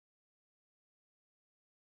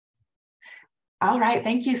All right.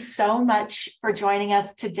 Thank you so much for joining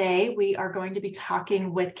us today. We are going to be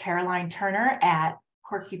talking with Caroline Turner at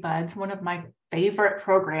Quirky Buds, one of my favorite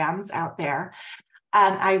programs out there.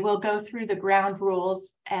 I will go through the ground rules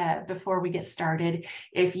before we get started.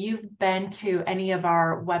 If you've been to any of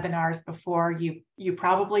our webinars before, you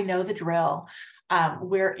probably know the drill.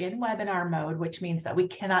 We're in webinar mode, which means that we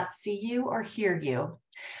cannot see you or hear you,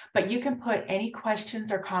 but you can put any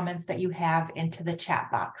questions or comments that you have into the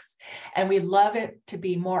chat box. And we love it to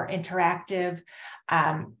be more interactive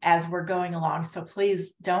as we're going along. So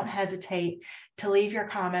please don't hesitate to leave your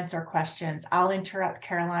comments or questions. I'll interrupt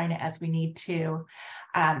Caroline as we need to,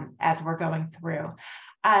 as we're going through.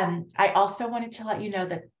 I also wanted to let you know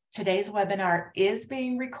that today's webinar is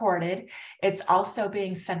being recorded. It's also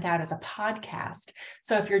being sent out as a podcast.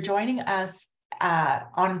 So if you're joining us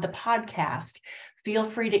on the podcast,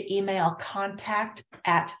 feel free to email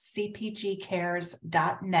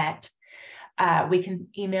contact@cpgcares.net. We can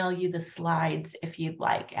email you the slides if you'd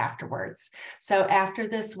like afterwards. So after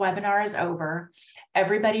this webinar is over,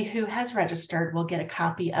 everybody who has registered will get a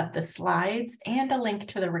copy of the slides and a link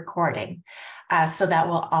to the recording. So that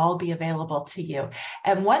will all be available to you.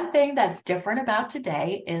 And one thing that's different about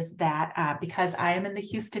today is that because I am in the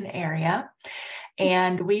Houston area,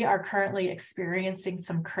 and we are currently experiencing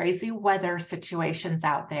some crazy weather situations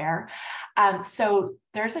out there. So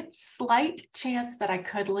there's a slight chance that I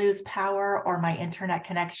could lose power or my internet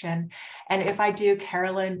connection. And if I do,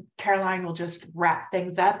 Caroline will just wrap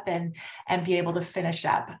things up and be able to finish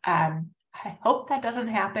up. I hope that doesn't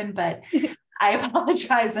happen, but I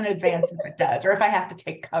apologize in advance if it does, or if I have to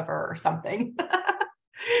take cover or something.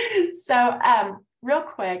 So real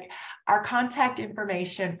quick, our contact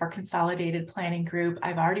information for Consolidated Planning Group,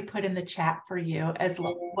 I've already put in the chat for you, as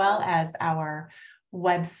well as our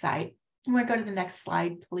website. You want to go to the next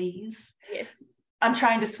slide, please? Yes. I'm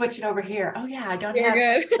trying to switch it over here. Oh yeah, I don't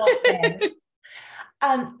have good.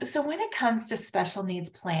 So when it comes to special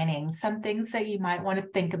needs planning, some things that you might want to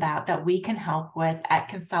think about that we can help with at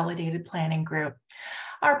Consolidated Planning Group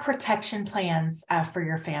are protection plans for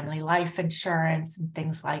your family, life insurance and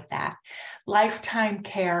things like that. Lifetime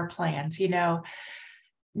care plans. You know,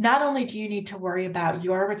 not only do you need to worry about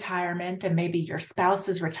your retirement and maybe your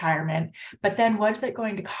spouse's retirement, but then what's it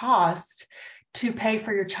going to cost to pay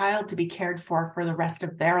for your child to be cared for the rest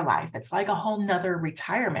of their life? It's like a whole nother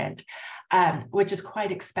retirement, which is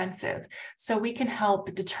quite expensive. So we can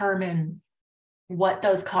help determine what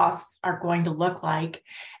those costs are going to look like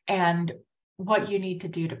and what you need to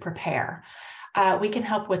do to prepare. We can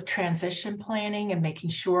help with transition planning and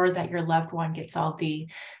making sure that your loved one gets all the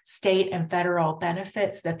state and federal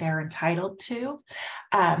benefits that they're entitled to.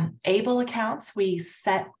 ABLE accounts, we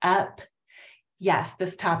set up. Yes,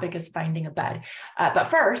 this topic is finding a bud. But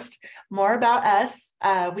first, more about us.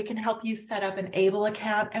 We can help you set up an ABLE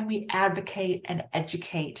account, and we advocate and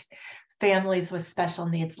educate families with special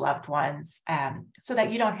needs loved ones so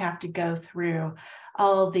that you don't have to go through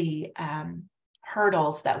all the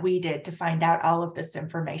hurdles that we did to find out all of this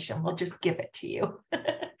information. We'll just give it to you.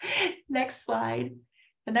 Next slide.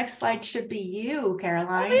 The next slide should be you,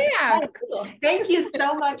 Caroline. Oh, yeah, cool. Thank you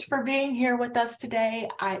so much for being here with us today.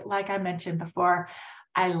 Like I mentioned before,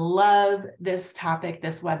 I love this topic.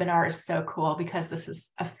 This webinar is so cool because this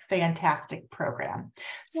is a fantastic program.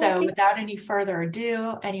 So without any further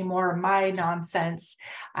ado, any more of my nonsense,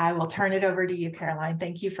 I will turn it over to you, Caroline.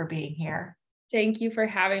 Thank you for being here. Thank you for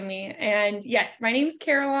having me. And yes, my name is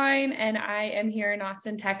Caroline, and I am here in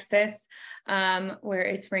Austin, Texas, where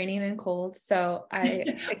it's raining and cold. So I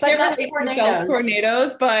can't relate to Michelle's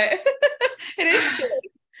tornadoes, but it is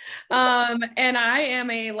chilly. And I am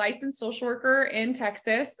a licensed social worker in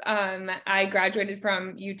Texas. I graduated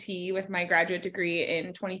from UT with my graduate degree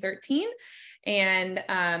in 2013 and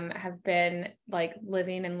have been like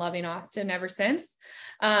living and loving Austin ever since.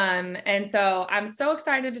 And so I'm so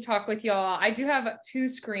excited to talk with y'all. I do have 2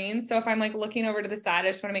 screens. So if I'm like looking over to the side,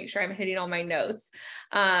 I just want to make sure I'm hitting all my notes.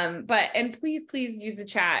 And please use the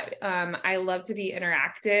chat. I love to be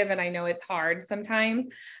interactive, and I know it's hard sometimes.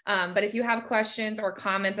 But if you have questions or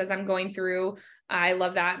comments as I'm going through, I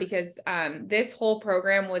love that because this whole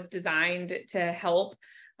program was designed to help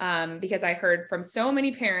because I heard from so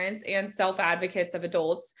many parents and self-advocates of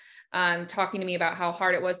adults talking to me about how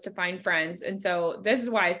hard it was to find friends. And so this is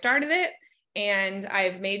why I started it. And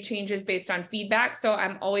I've made changes based on feedback. So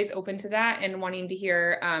I'm always open to that and wanting to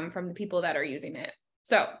hear from the people that are using it.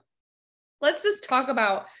 So let's just talk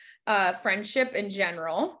about friendship in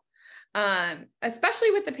general.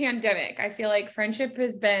 Especially with the pandemic. I feel like friendship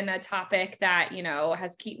has been a topic that, you know,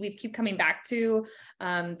 we keep coming back to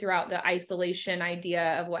throughout the isolation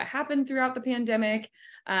idea of what happened throughout the pandemic,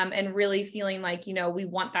 and really feeling like, you know, we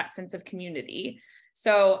want that sense of community.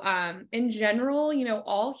 So in general, you know,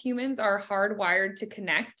 all humans are hardwired to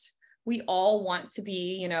connect. We all want to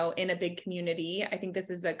be, you know, in a big community. I think this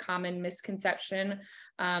is a common misconception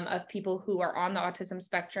of people who are on the autism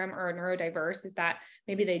spectrum or neurodiverse, is that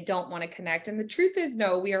maybe they don't want to connect. And the truth is,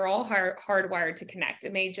 no, we are all hardwired to connect.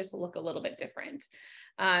 It may just look a little bit different.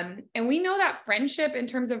 And we know that friendship, in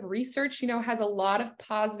terms of research, you know, has a lot of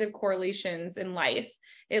positive correlations in life.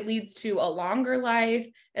 It leads to a longer life.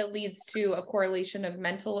 It leads to a correlation of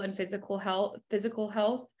mental and physical health.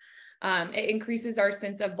 It increases our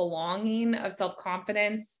sense of belonging, of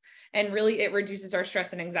self-confidence, and really it reduces our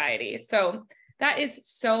stress and anxiety. So that is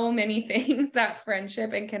so many things that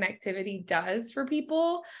friendship and connectivity does for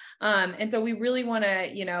people. And so we really want to,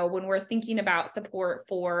 you know, when we're thinking about support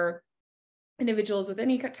for individuals with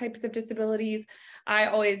any types of disabilities, I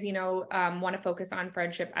always, you know, want to focus on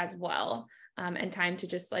friendship as well, and time to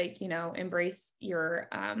just, like, you know, embrace your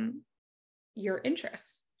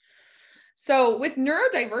interests. So with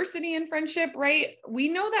neurodiversity and friendship, right, we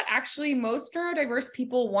know that actually most neurodiverse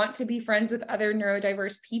people want to be friends with other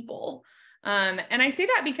neurodiverse people. And I say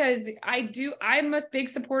that because I'm a big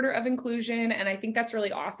supporter of inclusion, and I think that's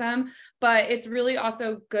really awesome, but it's really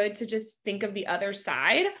also good to just think of the other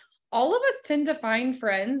side. All of us tend to find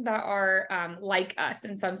friends that are like us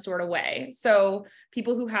in some sort of way. So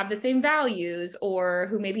people who have the same values, or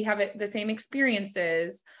who maybe have the same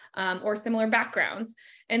experiences, or similar backgrounds.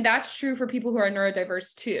 And that's true for people who are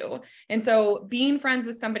neurodiverse too. And so being friends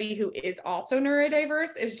with somebody who is also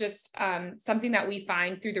neurodiverse is just something that we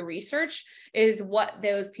find through the research is what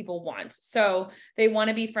those people want. So they want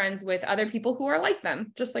to be friends with other people who are like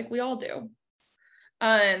them, just like we all do.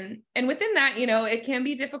 And within that, you know, it can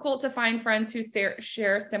be difficult to find friends who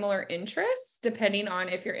share similar interests, depending on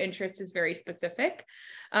if your interest is very specific.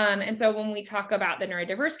 And so when we talk about the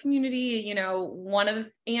neurodiverse community, you know,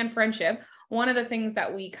 and friendship, one of the things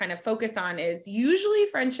that we kind of focus on is usually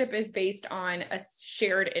friendship is based on a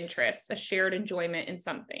shared interest, a shared enjoyment in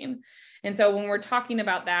something. And so when we're talking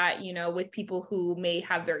about that, you know, with people who may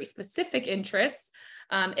have very specific interests,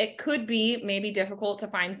 it could be maybe difficult to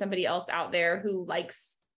find somebody else out there who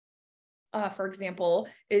likes, for example,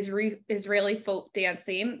 Israeli folk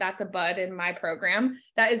dancing. That's a bud in my program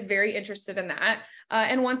that is very interested in that,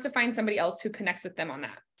 and wants to find somebody else who connects with them on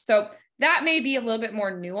that. So that may be a little bit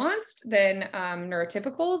more nuanced than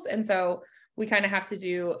neurotypicals. And so we kind of have to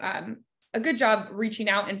do a good job reaching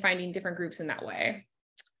out and finding different groups in that way.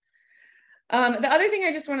 The other thing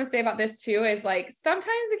I just want to say about this too is, like,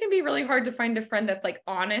 sometimes it can be really hard to find a friend that's like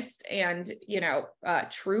honest and, you know,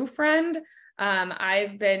 true friend.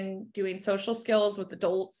 I've been doing social skills with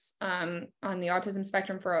adults on the autism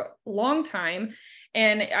spectrum for a long time.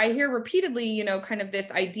 And I hear repeatedly, you know, kind of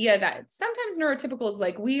this idea that sometimes neurotypicals,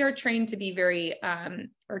 like, we are trained to be very,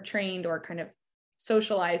 or trained or kind of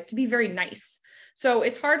socialized to be very nice. So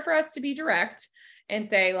it's hard for us to be direct and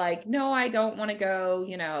say, like, no, I don't want to go,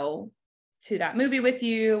 you know, to that movie with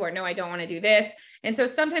you, or no, I don't want to do this. And so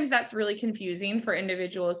sometimes that's really confusing for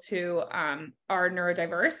individuals who are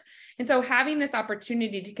neurodiverse. And so having this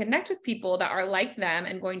opportunity to connect with people that are like them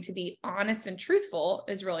and going to be honest and truthful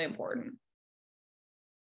is really important.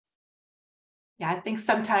 Yeah, I think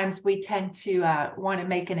sometimes we tend to want to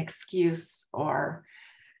make an excuse, or,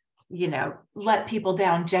 you know, let people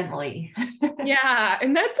down gently. Yeah.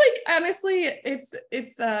 And that's, like, honestly, it's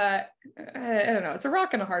I don't know, it's a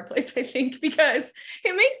rock and a hard place, I think, because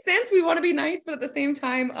it makes sense. We want to be nice, but at the same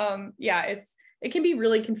time, yeah, it can be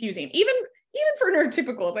really confusing. Even for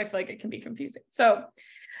neurotypicals, I feel like it can be confusing. So,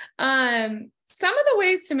 some of the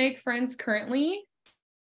ways to make friends currently.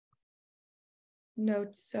 No,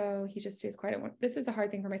 so he just stays quiet. This is a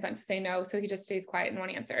hard thing for my son to say no. So he just stays quiet and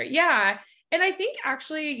won't answer. Yeah. And I think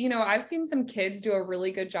actually, you know, I've seen some kids do a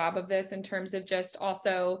really good job of this in terms of just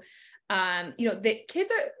also, you know, the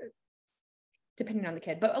kids are, depending on the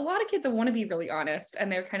kid, but a lot of kids want to be really honest,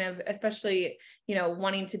 and they're kind of, especially, you know,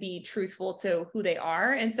 wanting to be truthful to who they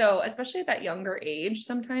are. And so, especially at that younger age,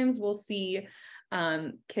 sometimes we'll see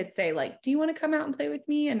kids say, like, do you want to come out and play with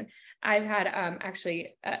me? And I've had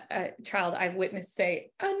actually a child I've witnessed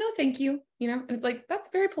say, oh, no, thank you. You know, and it's like, that's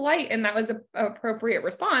very polite. And that was an appropriate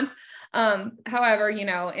response. However, you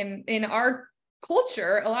know, in our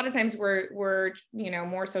culture, a lot of times we're, you know,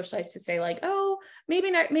 more socialized to say like, oh, maybe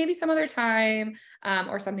not, maybe some other time,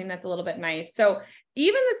 or something that's a little bit nice. So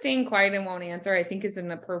even the staying quiet and won't answer, I think is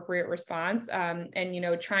an appropriate response. And, you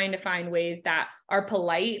know, trying to find ways that are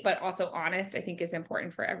polite, but also honest, I think is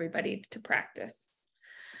important for everybody to practice.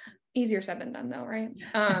 Easier said than done though, right?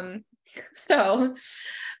 So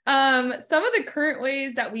some of the current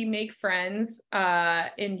ways that we make friends,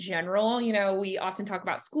 in general, you know, we often talk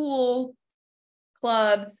about school,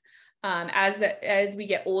 clubs, as we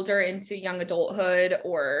get older into young adulthood,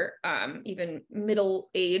 or even middle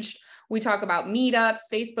aged, we talk about meetups,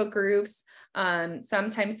 Facebook groups.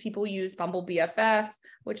 Sometimes people use Bumble BFF,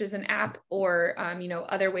 which is an app, or you know,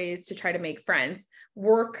 other ways to try to make friends.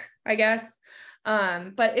 Work, I guess.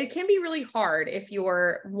 But it can be really hard if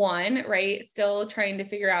you're one, right, still trying to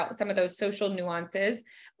figure out some of those social nuances,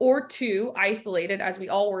 or two, isolated as we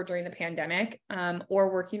all were during the pandemic,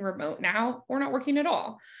 or working remote now, or not working at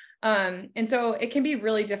all. And so it can be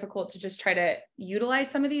really difficult to just try to utilize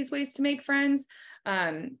some of these ways to make friends.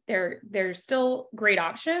 There's still great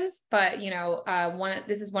options, but you know,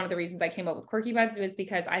 this is one of the reasons I came up with Quirky Buds, was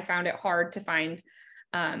because I found it hard to find,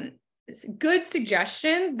 good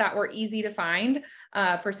suggestions that were easy to find,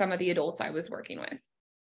 for some of the adults I was working with.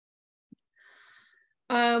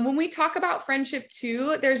 When we talk about friendship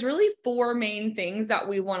too, there's really 4 main things that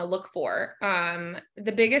we want to look for.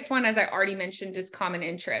 The biggest one, as I already mentioned, is common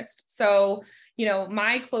interest. So, you know,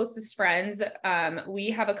 my closest friends, we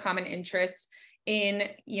have a common interest in,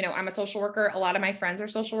 you know, I'm a social worker. A lot of my friends are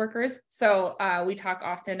social workers. So we talk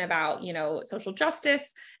often about, you know, social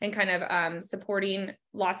justice and kind of supporting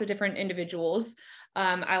lots of different individuals.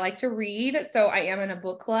 I like to read. So I am in a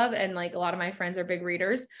book club, and like a lot of my friends are big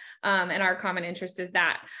readers. And our common interest is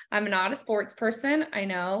that. I'm not a sports person. I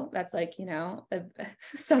know that's like, you know,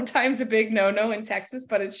 sometimes a big no-no in Texas,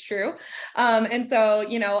 but it's true. And so,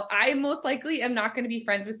 you know, I most likely am not going to be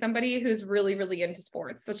friends with somebody who's really, really into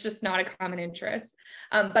sports. That's just not a common interest.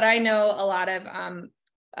 But I know a lot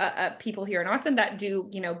of people here in Austin that do,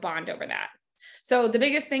 you know, bond over that. So the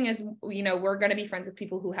biggest thing is, you know, we're going to be friends with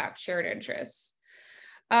people who have shared interests.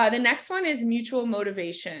 The next one is mutual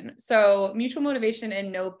motivation. So mutual motivation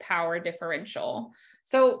and no power differential.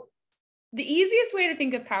 So the easiest way to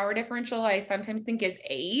think of power differential, I sometimes think, is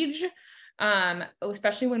age,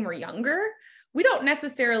 especially when we're younger. We don't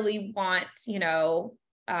necessarily want, you know,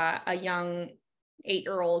 a young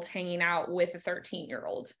 8-year-old hanging out with a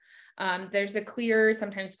 13-year-old. There's a clear,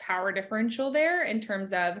 sometimes power differential there in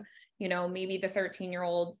terms of, you know, maybe the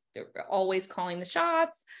 13-year-old always calling the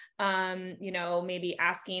shots, you know, maybe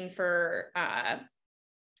asking for, I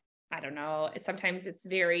don't know, sometimes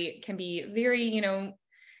can be very, you know,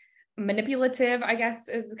 manipulative, I guess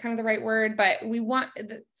is kind of the right word, but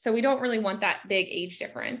so we don't really want that big age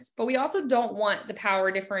difference, but we also don't want the power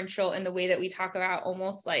differential in the way that we talk about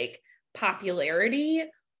almost like popularity,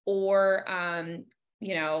 or,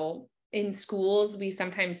 you know, in schools, we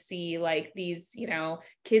sometimes see like these, you know,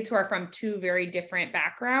 kids who are from 2 very different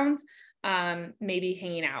backgrounds, maybe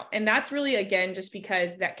hanging out. And that's really, again, just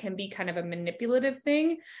because that can be kind of a manipulative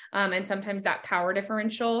thing. And sometimes that power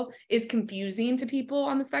differential is confusing to people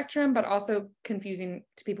on the spectrum, but also confusing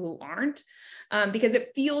to people who aren't, because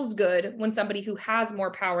it feels good when somebody who has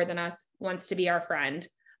more power than us wants to be our friend.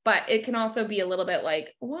 But it can also be a little bit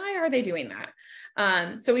like, why are they doing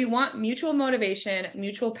that? So we want mutual motivation,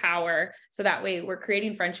 mutual power. So that way we're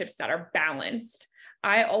creating friendships that are balanced.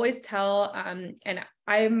 I always tell, and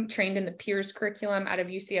I'm trained in the Peers curriculum out of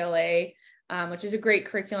UCLA, which is a great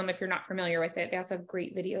curriculum if you're not familiar with it. They also have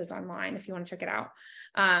great videos online if you want to check it out.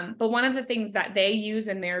 But one of the things that they use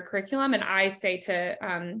in their curriculum, and I say to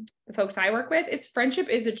the folks I work with, is friendship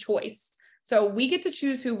is a choice. So we get to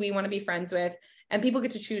choose who we want to be friends with, and people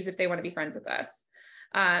get to choose if they want to be friends with us.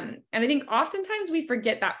 And I think oftentimes we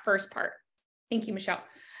forget that first part. Thank you, Michelle.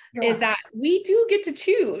 Yeah. Is that we do get to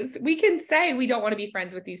choose. We can say we don't want to be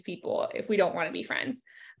friends with these people if we don't want to be friends.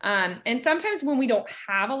 And sometimes when we don't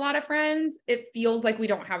have a lot of friends, it feels like we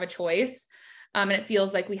don't have a choice. And it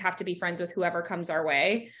feels like we have to be friends with whoever comes our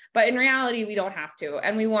way. But in reality, we don't have to.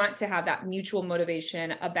 And we want to have that mutual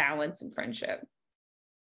motivation, a balance in friendship.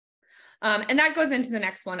 And that goes into the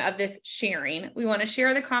next one of this sharing. We want to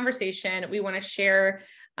share the conversation. We want to share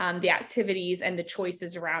the activities and the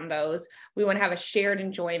choices around those. We want to have a shared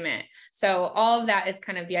enjoyment. So all of that is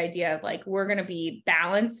kind of the idea of like, we're going to be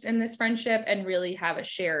balanced in this friendship and really have a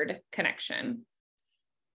shared connection.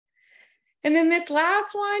 And then this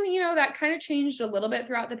last one, you know, that kind of changed a little bit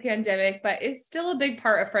throughout the pandemic, but is still a big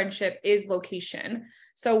part of friendship, is location.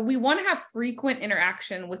 So we want to have frequent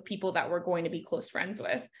interaction with people that we're going to be close friends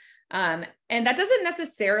with. And that doesn't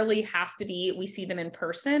necessarily have to be, we see them in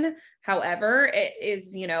person. However, it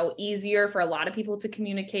is, easier for a lot of people to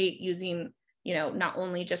communicate using, not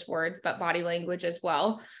only just words, but body language as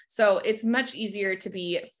well. So it's much easier to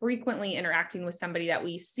be frequently interacting with somebody that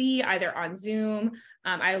we see either on Zoom.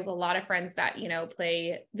 I have a lot of friends that,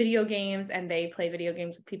 play video games, and they play video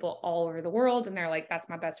games with people all over the world. And they're like, that's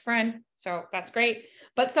my best friend. So that's great.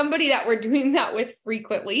 But somebody that we're doing that with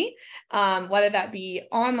frequently, whether that be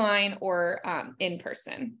online or in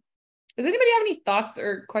person. Does anybody have any thoughts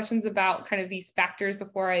or questions about kind of these factors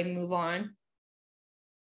before I move on?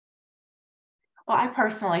 Well, I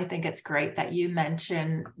personally think it's great that you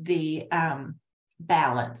mention the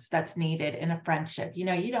balance that's needed in a friendship. You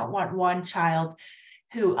don't want one child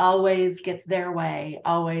who always gets their way,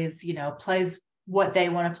 always, plays what they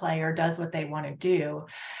want to play or does what they want to do.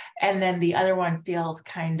 And then the other one feels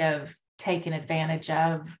kind of taken advantage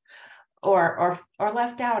of or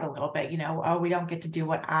left out a little bit, oh, we don't get to do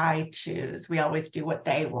what I choose. We always do what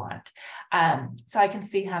they want. So I can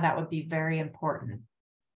see how that would be very important.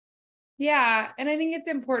 Yeah. And I think it's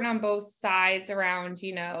important on both sides around,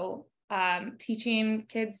 teaching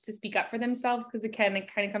kids to speak up for themselves. Because again,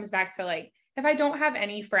 it kind of comes back to like, if I don't have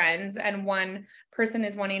any friends and one person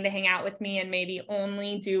is wanting to hang out with me and maybe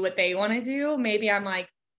only do what they want to do, maybe I'm like,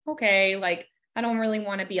 okay, like I don't really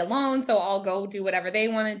want to be alone, so I'll go do whatever they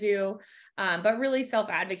want to do. But really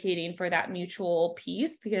self-advocating for that mutual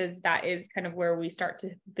peace, because that is kind of where we start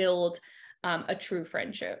to build a true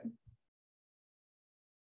friendship.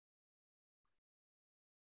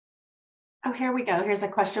 Oh, here we go. Here's a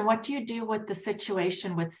question. What do you do with the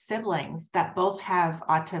situation with siblings that both have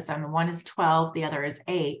autism? One is 12, the other is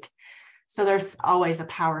 8. So there's always a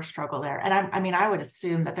power struggle there. And I would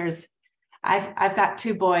assume that I've got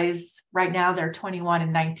 2 boys right now, they're 21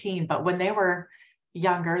 and 19, but when they were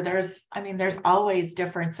younger, there's always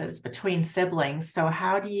differences between siblings. So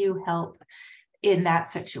how do you help in that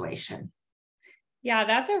situation? Yeah,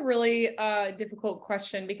 that's a really difficult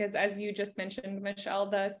question, because as you just mentioned, Michelle,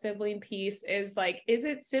 the sibling piece is like, is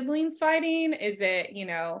it siblings fighting? Is it,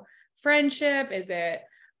 friendship? Is it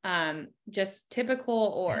just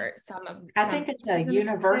typical, or I think it's a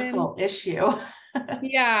universal issue.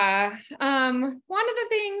 Yeah. One of the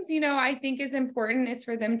things, I think is important is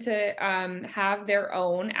for them to have their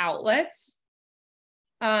own outlets.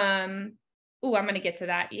 I'm going to get to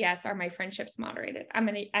that. Yes. Are my friendships moderated?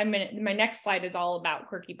 My next slide is all about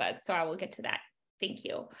Quirky Buds. So I will get to that. Thank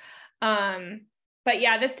you. But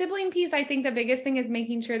yeah, the sibling piece, I think the biggest thing is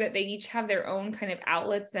making sure that they each have their own kind of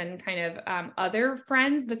outlets and kind of other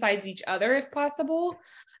friends besides each other, if possible.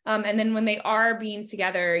 And then when they are being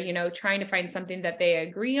together, trying to find something that they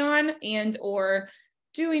agree on, and or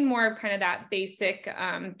doing more of kind of that basic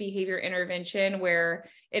behavior intervention where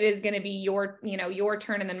it is going to be your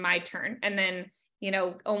turn and then my turn. And then,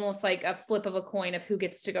 almost like a flip of a coin of who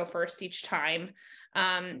gets to go first each time.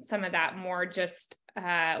 Some of that more just,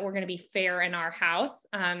 we're going to be fair in our house.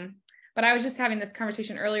 But I was just having this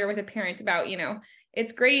conversation earlier with a parent about,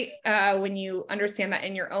 it's great when you understand that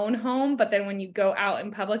in your own home, but then when you go out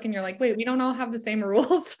in public and you're like, wait, we don't all have the same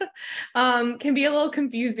rules, can be a little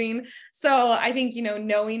confusing. So I think,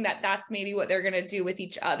 knowing that that's maybe what they're going to do with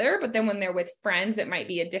each other, but then when they're with friends, it might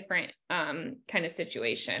be a different kind of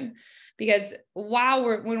situation. Because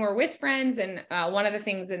when we're with friends, and one of the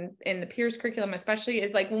things in the peers curriculum, especially,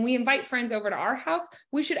 is like when we invite friends over to our house,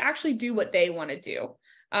 we should actually do what they want to do.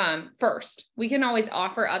 First, we can always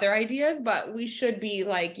offer other ideas, but we should be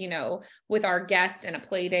like, with our guest and a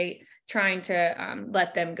play date, trying to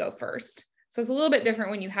let them go first. So it's a little bit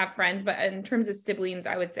different when you have friends, but in terms of siblings,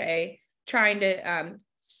 I would say trying to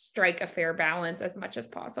strike a fair balance as much as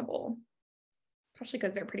possible, especially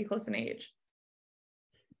because they're pretty close in age.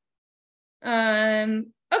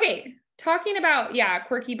 Okay. Talking about,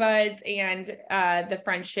 Quirky Buds and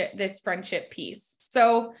this friendship piece.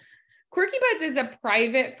 So Quirky Buds is a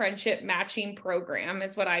private friendship matching program,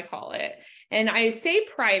 is what I call it. And I say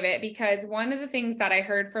private because one of the things that I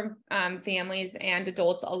heard from families and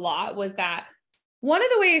adults a lot was that one of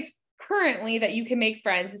the ways currently that you can make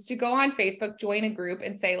friends is to go on Facebook, join a group,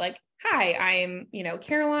 and say like, hi, I'm,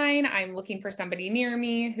 Caroline, I'm looking for somebody near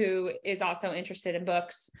me who is also interested in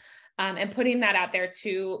books, and putting that out there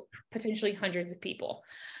to potentially hundreds of people.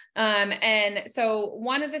 And so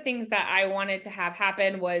one of the things that I wanted to have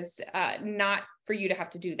happen was not for you to have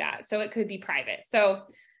to do that. So it could be private. So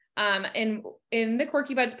in the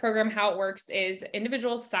Quirky Buds program, how it works is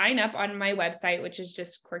individuals sign up on my website, which is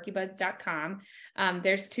just quirkybuds.com.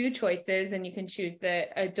 There's 2 choices, and you can choose the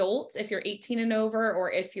adult if you're 18 and over,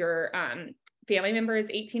 or if you're family member is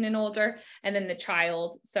 18 and older, and then the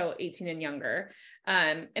child, so 18 and younger.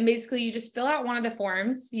 And basically you just fill out one of the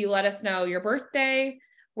forms. You let us know your birthday,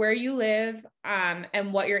 where you live,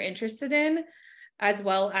 and what you're interested in, as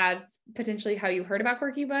well as potentially how you heard about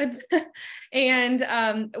Quirky Buds.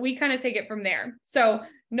 And we kind of take it from there. So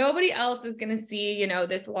nobody else is going to see, you know,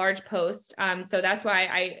 this large post. So that's why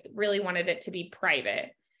I really wanted it to be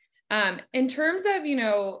private. In terms of, you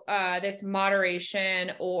know, this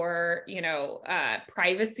moderation or, you know,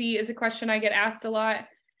 privacy is a question I get asked a lot.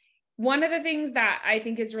 One of the things that I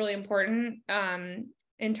think is really important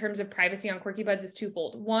in terms of privacy on Quirky Buds is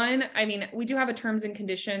twofold. One, I mean, we do have a terms and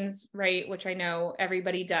conditions, right? Which I know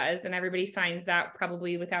everybody does, and everybody signs that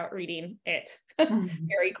probably without reading it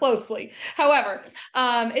very closely. However,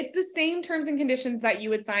 it's the same terms and conditions that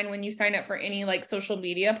you would sign when you sign up for any like social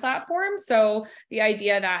media platform. So the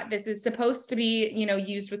idea that this is supposed to be, you know,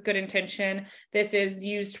 used with good intention. This is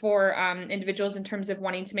used for individuals in terms of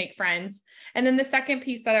wanting to make friends. And then the second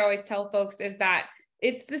piece that I always tell folks is that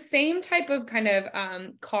it's the same type of kind of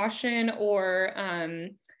caution or,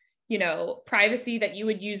 you know, privacy that you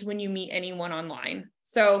would use when you meet anyone online.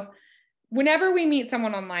 So whenever we meet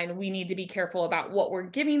someone online, we need to be careful about what we're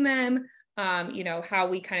giving them, you know, how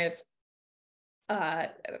we kind of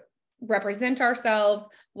represent ourselves,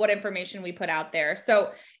 what information we put out there.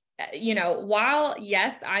 So, you know, while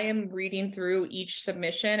yes, I am reading through each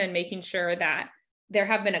submission and making sure that there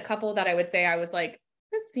have been a couple that I would say I was like,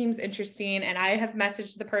 this seems interesting. And I have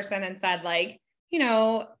messaged the person and said like, you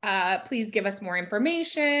know, please give us more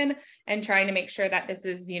information, and trying to make sure that this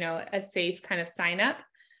is, you know, a safe kind of sign up.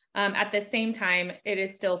 At the same time, it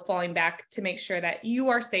is still falling back to make sure that you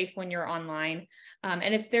are safe when you're online.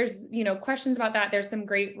 And if there's, you know, questions about that, there's some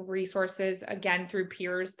great resources, again, through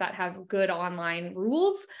peers that have good online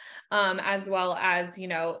rules, as well as, you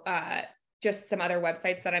know, just some other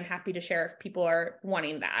websites that I'm happy to share if people are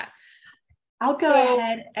wanting that. I'll go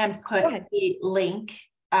ahead and put the link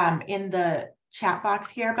in the chat box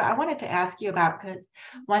here, but I wanted to ask you about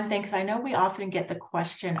one thing, because I know we often get the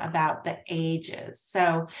question about the ages.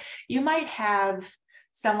 So you might have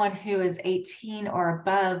someone who is 18 or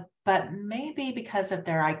above, but maybe because of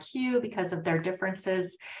their IQ, because of their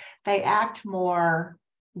differences, they act more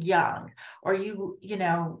young, or you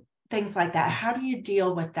know, things like that. How do you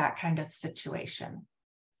deal with that kind of situation?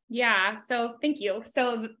 Yeah, so thank you.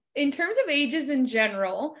 So in terms of ages in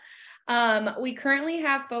general, we currently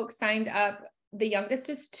have folks signed up. The youngest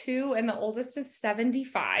is 2 and the oldest is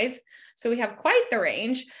 75. So we have quite the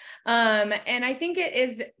range. And I think it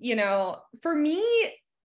is, you know, for me,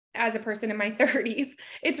 as a person in my 30s,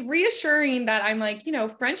 it's reassuring that I'm like, you know,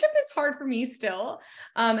 friendship is hard for me still.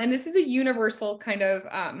 And this is a universal kind of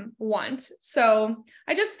want. So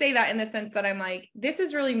I just say that in the sense that I'm like, this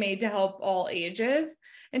is really made to help all ages.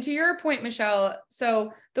 And to your point, Michelle,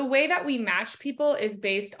 so the way that we match people is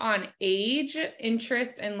based on age,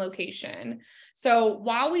 interest, and location. So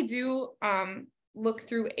while we do look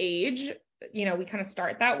through age, you know, we kind of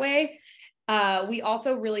start that way. We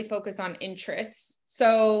also really focus on interests.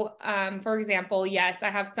 So, for example, yes, I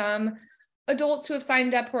have some adults who have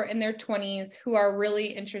signed up who are in their 20s who are really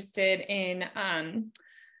interested in,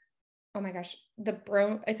 oh my gosh,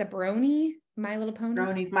 it's a brony, My Little Pony.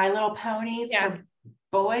 Bronies, My Little Ponies, yeah. For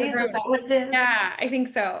boys, is that what it is? Yeah, I think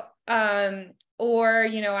so. Or,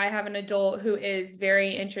 you know, I have an adult who is very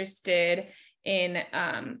interested in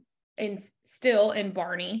still in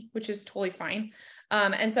Barney, which is totally fine.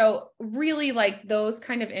 And so really like those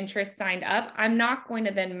kind of interests signed up, I'm not going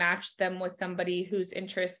to then match them with somebody whose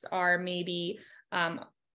interests are maybe,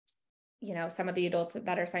 you know, some of the adults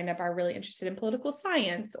that are signed up are really interested in political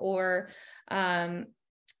science or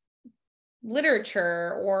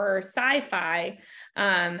literature or sci-fi.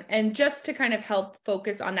 And just to kind of help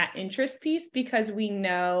focus on that interest piece, because we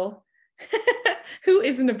know who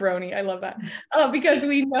isn't a brony? I love that. Because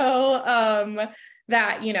we know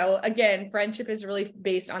that, you know, again, friendship is really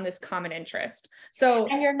based on this common interest. So,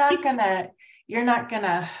 and you're not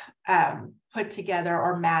gonna put together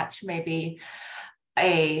or match maybe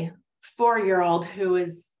a 4-year-old who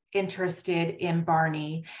is interested in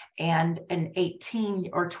Barney and an 18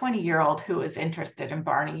 or 20-year-old who is interested in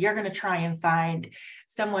Barney. You're going to try and find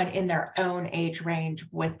someone in their own age range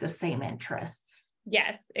with the same interests.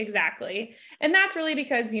 Yes, exactly. And that's really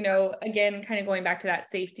because, you know, again, kind of going back to that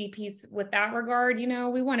safety piece with that regard, you know,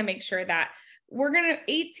 we want to make sure that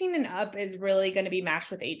 18 and up is really going to be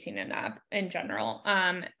matched with 18 and up in general.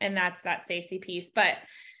 And that's that safety piece. But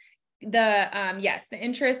yes, the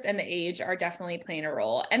interest and the age are definitely playing a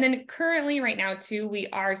role. And then currently right now too, we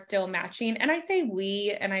are still matching, and I say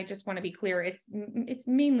we, and I just want to be clear, it's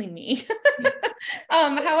mainly me.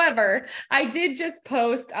 However, I did just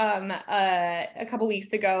post a couple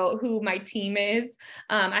weeks ago who my team is.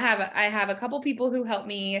 I have a couple people who help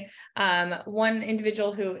me. One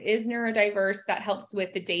individual who is neurodiverse that helps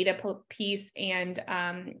with the data piece and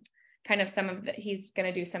kind of he's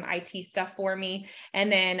going to do some IT stuff for me.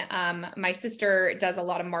 And then my sister does a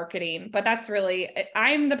lot of marketing, but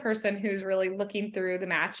I'm the person who's really looking through the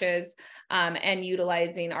matches and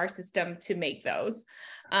utilizing our system to make those.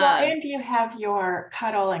 Well, and you have your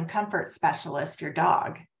cuddle and comfort specialist, your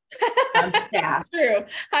dog, on staff. That's true.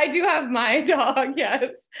 I do have my dog,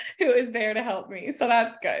 yes, who is there to help me. So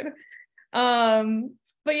that's good.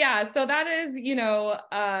 But yeah, so that is,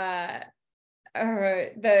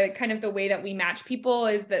 the kind of the way that we match people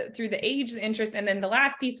is through the age, the interest, and then the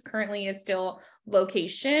last piece currently is still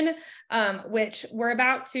location, which we're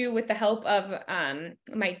about to, with the help of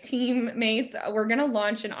my teammates, we're going to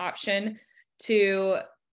launch an option to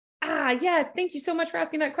yes, thank you so much for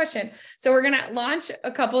asking that question. So we're going to launch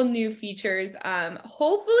a couple new features,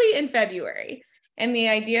 hopefully in February. And the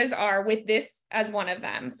ideas are with this as one of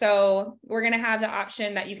them. So we're going to have the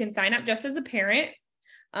option that you can sign up just as a parent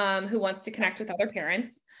who wants to connect with other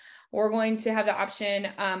parents. We're going to have the option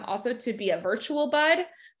also to be a virtual bud.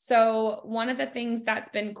 So one of the things that's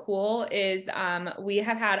been cool is we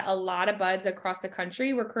have had a lot of buds across the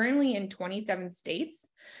country. We're currently in 27 states.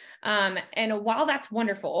 And while that's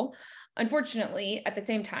wonderful, unfortunately, at the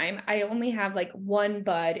same time, I only have like one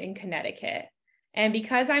bud in Connecticut. And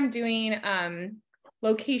because I'm doing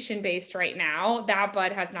location based right now, that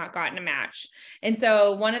bud has not gotten a match. And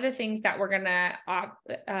so one of the things that we're going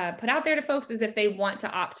to put out there to folks is if they want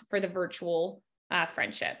to opt for the virtual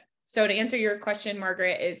friendship. So to answer your question,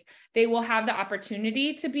 Margaret, is they will have the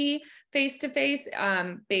opportunity to be face-to-face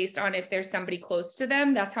based on if there's somebody close to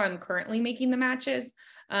them. That's how I'm currently making the matches.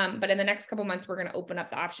 But in the next couple months, we're going to open up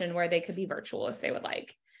the option where they could be virtual if they would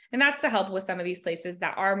like. And that's to help with some of these places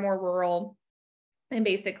that are more rural and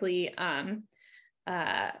basically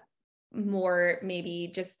more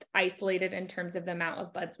maybe just isolated in terms of the amount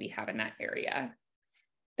of buds we have in that area.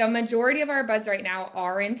 The majority of our buds right now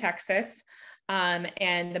are in Texas,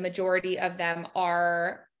 and the majority of them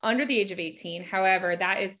are under the age of 18. However,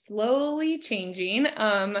 that is slowly changing.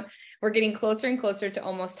 We're getting closer and closer to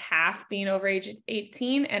almost half being over age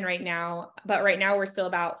 18. And right now we're still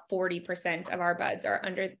about 40% of our buds are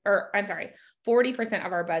 40%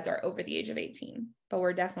 of our buds are over the age of 18, but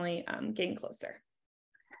we're definitely getting closer.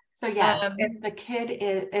 So yes,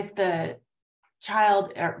 if the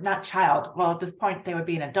child, or not child, well, at this point they would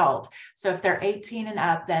be an adult. So if they're 18 and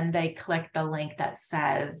up, then they click the link that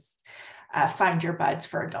says, find your buds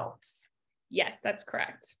for adults. Yes, that's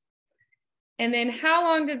correct. And then how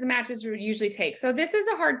long do the matches usually take? So this is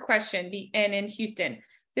a hard question. And in Houston,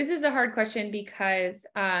 this is a hard question because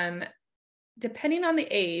depending on the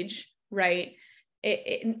age, right,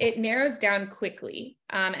 it narrows down quickly.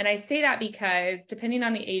 And I say that because depending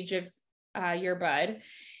on the age of your bud,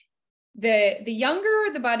 the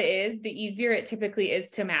younger the bud is, the easier it typically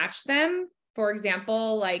is to match them. For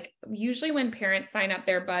example, like usually when parents sign up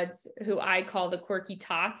their buds, who I call the quirky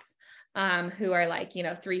tots, who are like,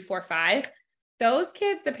 3, 4, 5, those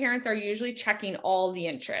kids, the parents are usually checking all the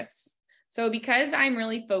interests. So because I'm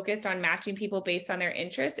really focused on matching people based on their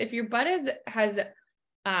interests, if your bud has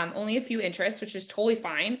only a few interests, which is totally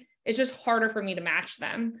fine, it's just harder for me to match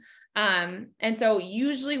them. And so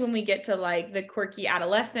usually when we get to like the quirky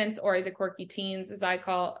adolescents or the quirky teens, as I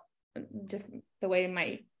call just the way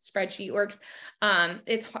my spreadsheet works,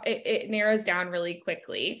 it narrows down really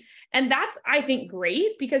quickly. And that's, I think,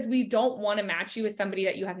 great because we don't want to match you with somebody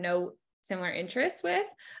that you have no similar interests with.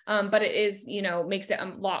 But it is, makes it a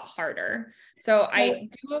lot harder. So I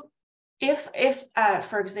do. If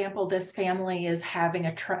for example, this family is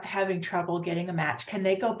having trouble getting a match, can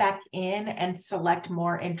they go back in and select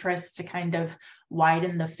more interests to kind of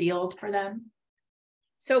widen the field for them?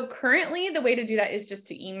 So currently the way to do that is just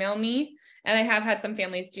to email me. And I have had some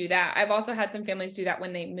families do that. I've also had some families do that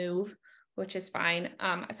when they move, which is fine.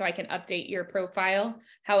 So I can update your profile.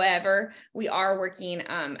 However, we are working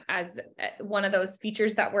as one of those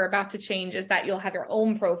features that we're about to change is that you'll have your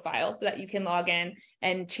own profile so that you can log in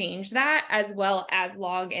and change that, as well as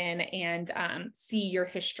log in and see your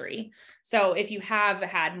history. So if you have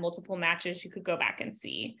had multiple matches, you could go back and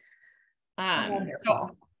see.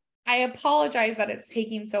 So I apologize that it's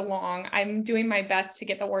taking so long. I'm doing my best to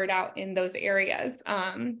get the word out in those areas.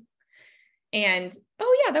 And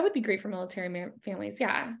oh yeah, that would be great for military families.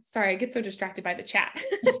 Yeah. Sorry, I get so distracted by the chat.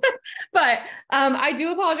 But I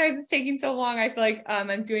do apologize it's taking so long. I feel like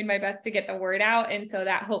I'm doing my best to get the word out. And so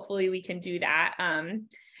that hopefully we can do that.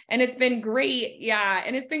 And it's been great. Yeah.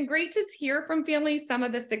 And it's been great to hear from families some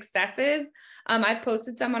of the successes. I've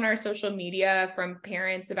posted some on our social media from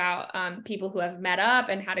parents about people who have met up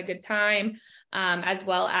and had a good time, as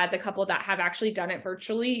well as a couple that have actually done it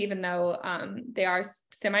virtually, even though they are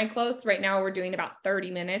semi-close. Right now, we're doing about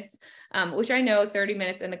 30 minutes, which I know 30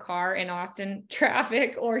 minutes in the car in Austin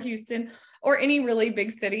traffic or Houston or any really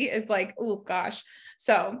big city is like, oh gosh.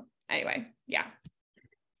 So anyway, yeah.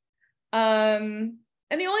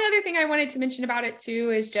 And the only other thing I wanted to mention about it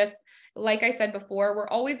too is just, like I said before, we're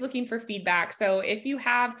always looking for feedback. So if you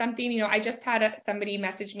have something, I just had somebody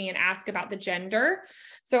message me and ask about the gender.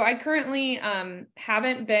 So I currently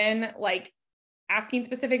haven't been like asking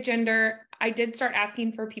specific gender. I did start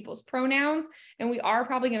asking for people's pronouns, and we are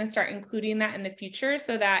probably going to start including that in the future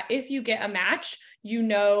so that if you get a match,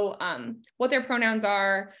 what their pronouns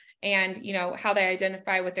are and, how they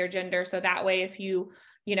identify with their gender. So that way, if you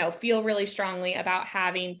feel really strongly about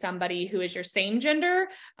having somebody who is your same gender,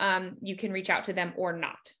 you can reach out to them or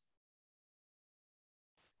not.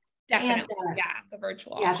 Definitely. The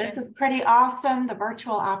virtual option. Yeah, this is pretty awesome. The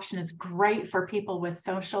virtual option is great for people with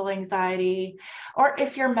social anxiety, or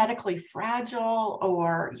if you're medically fragile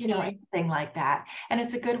or, anything like that. And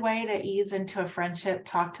it's a good way to ease into a friendship,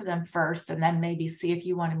 talk to them first, and then maybe see if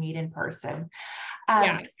you want to meet in person.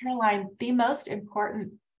 Caroline, the most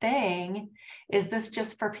important thing, is this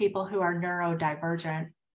just for people who are neurodivergent?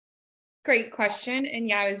 Great question. And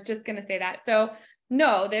I was just going to say that. So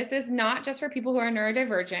no, this is not just for people who are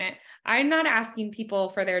neurodivergent. I'm not asking people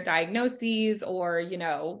for their diagnoses or,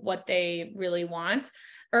 what they really want,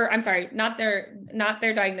 or I'm sorry, not their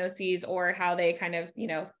diagnoses or how they kind of,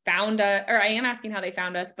 found us, or I am asking how they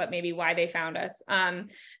found us, but maybe why they found us.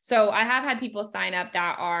 So I have had people sign up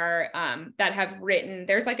that are, that have written,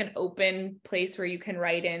 there's like an open place where you can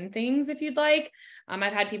write in things if you'd like.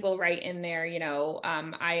 I've had people write in there,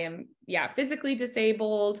 I am, physically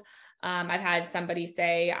disabled. I've had somebody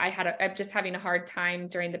say I'm just having a hard time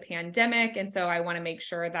during the pandemic. And so I want to make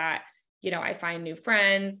sure that, I find new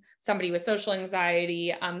friends, somebody with social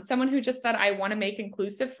anxiety, someone who just said, I want to make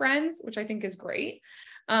inclusive friends, which I think is great.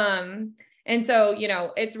 And so,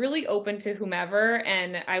 it's really open to whomever,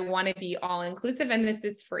 and I want to be all inclusive, and this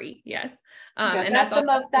is free. Yes. And that's what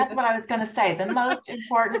I was going to say. The most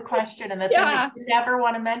important question, and the thing that you never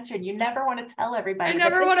want to mention, you never want to tell everybody. I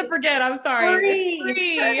never want to forget. I'm sorry. It's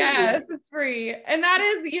free. Yes, it's free. And that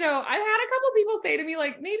is, I've had a couple people say to me,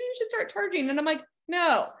 like, maybe you should start charging. And I'm like,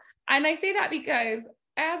 no. And I say that because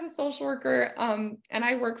as a social worker, and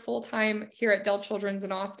I work full-time here at Dell Children's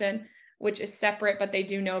in Austin, which is separate, but they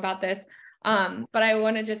do know about this. But I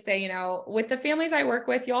want to just say, with the families I work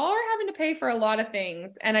with, y'all are having to pay for a lot of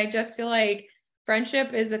things. And I just feel like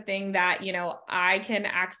friendship is a thing that, I can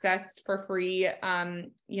access for free,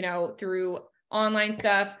 through online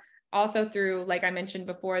stuff. Also through, like I mentioned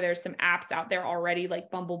before, there's some apps out there already, like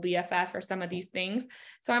Bumble BFF or some of these things.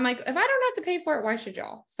 So I'm like, if I don't have to pay for it, why should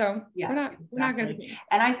y'all? So yes, we're not going to be.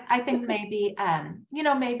 And I think maybe,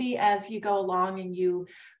 maybe as you go along and you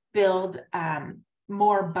build,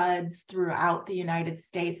 more buds throughout the United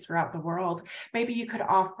States, throughout the world, maybe you could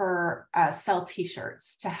offer sell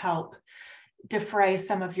t-shirts to help defray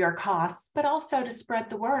some of your costs, but also to spread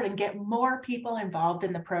the word and get more people involved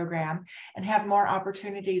in the program and have more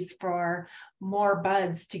opportunities for more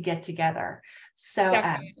buds to get together. So,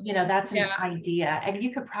 that's an idea. And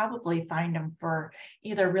you could probably find them for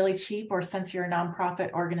either really cheap, or since you're a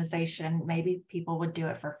nonprofit organization, maybe people would do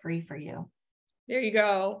it for free for you. There you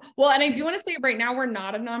go. Well, and I do want to say right now, we're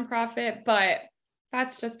not a nonprofit, but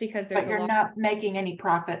that's just because you're not making any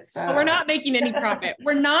profit. So we're not making any profit.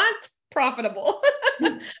 We're not profitable,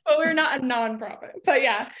 but we're not a nonprofit. But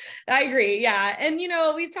yeah, I agree. Yeah. And,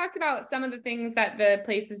 we've talked about some of the things that the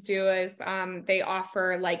places do is they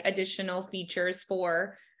offer like additional features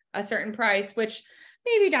for a certain price, which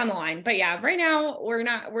maybe down the line, but yeah, right now we're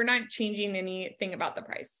not changing anything about the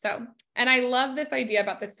price. So, and I love this idea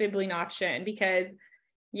about the sibling option because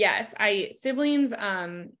yes, siblings,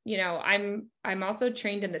 I'm also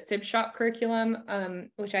trained in the Sib Shop curriculum,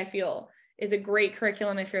 which I feel is a great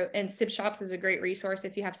curriculum and Sib Shops is a great resource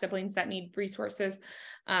if you have siblings that need resources,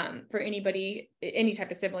 for anybody, any type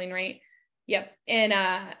of sibling, right? Yep.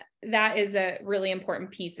 And, that is a really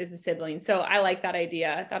important piece is the sibling. So I like that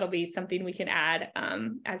idea. That'll be something we can add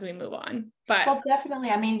as we move on. But well,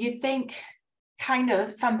 definitely. I mean, you think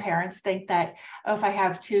some parents think that, oh, if I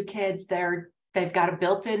have two kids, they've got a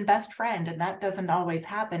built-in best friend, and that doesn't always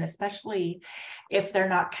happen, especially if they're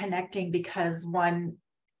not connecting because one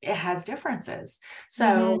it has differences.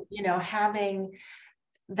 So, having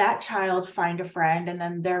that child find a friend and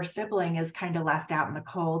then their sibling is kind of left out in the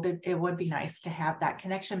cold, it would be nice to have that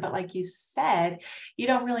connection. But like you said, you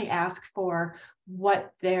don't really ask for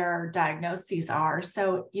what their diagnoses are.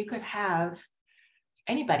 So you could have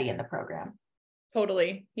anybody in the program.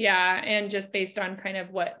 Totally. Yeah. And just based on kind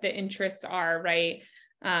of what the interests are, right?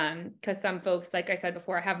 Because some folks, like I said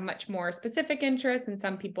before, have much more specific interests and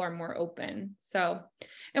some people are more open. So,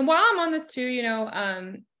 and while I'm on this too,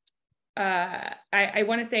 I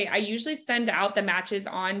want to say I usually send out the matches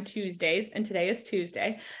on Tuesdays, and today is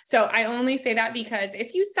Tuesday. So I only say that because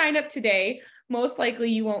if you sign up today, most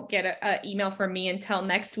likely you won't get an email from me until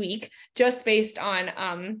next week, just based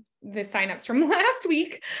on the signups from last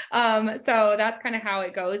week. So that's kind of how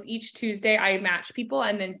it goes. Each Tuesday I match people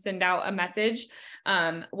and then send out a message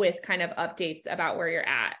with kind of updates about where you're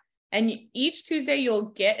at. And each Tuesday you'll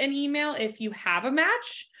get an email if you have a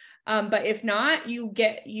match. But if not, you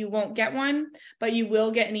won't get one, but you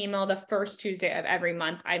will get an email the first Tuesday of every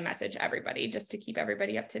month. I message everybody just to keep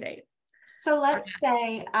everybody up to date. So let's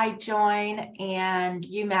say I join and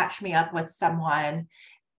you match me up with someone.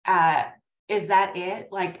 Is that it?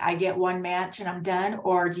 Like I get one match and I'm done?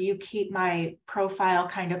 Or do you keep my profile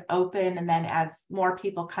kind of open? And then as more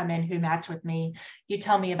people come in who match with me, you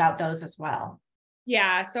tell me about those as well?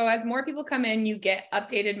 Yeah. So as more people come in, you get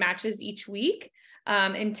updated matches each week.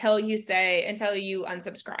 Until you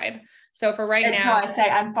unsubscribe. So for right now, I say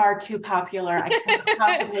I'm far too popular, I can't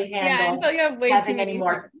possibly handle until you have way having too many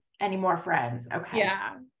any more friends. Okay.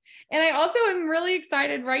 Yeah. And I also am really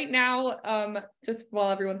excited right now, just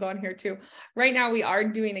while everyone's on here too, right now we are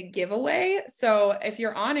doing a giveaway. So if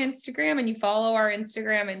you're on Instagram and you follow our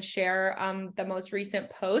Instagram and share the most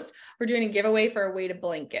recent post, we're doing a giveaway for a weighted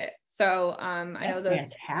blanket. So I know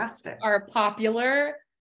those fantastic. Are popular.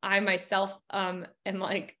 I myself am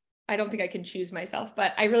like, I don't think I can choose myself,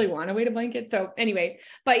 but I really want a weighted blanket. So anyway,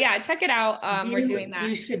 but yeah, check it out. We're doing that.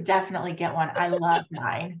 You should definitely get one. I love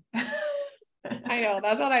mine. I know,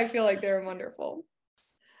 that's what I feel like. They're wonderful.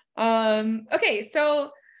 Okay. So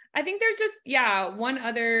I think there's just, one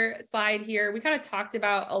other slide here. We kind of talked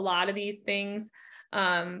about a lot of these things,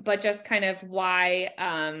 but just kind of why,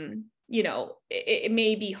 it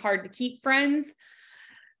may be hard to keep friends.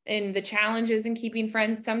 And the challenges in keeping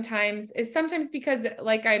friends sometimes because,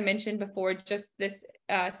 like I mentioned before, just this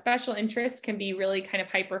special interest can be really kind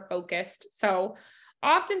of hyper focused. So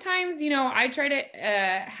oftentimes, I try to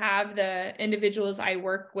have the individuals I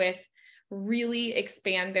work with really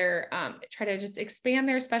expand try to just expand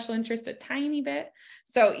their special interest a tiny bit.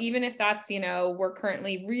 So even if that's, we're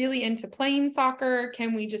currently really into playing soccer,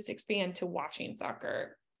 can we just expand to watching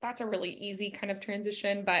soccer? That's a really easy kind of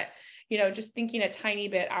transition, but just thinking a tiny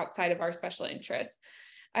bit outside of our special interests.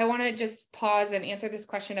 I want to just pause and answer this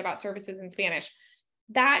question about services in Spanish.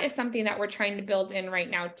 That is something that we're trying to build in right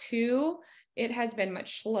now too. It has been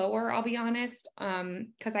much slower, I'll be honest,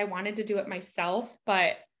 because I wanted to do it myself,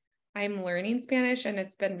 but I'm learning Spanish and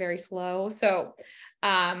it's been very slow. So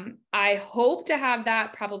I hope to have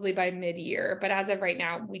that probably by mid-year, but as of right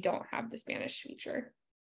now, we don't have the Spanish feature.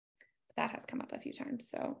 That has come up a few times,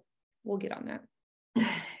 so we'll get on that.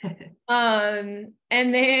 And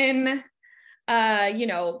then,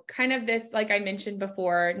 kind of this, like I mentioned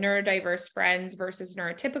before, neurodiverse friends versus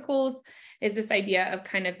neurotypicals is this idea of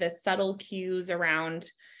kind of the subtle cues around,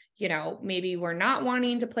 maybe we're not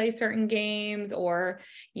wanting to play certain games or,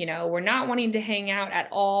 we're not wanting to hang out at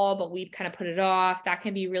all, but we've kind of put it off. That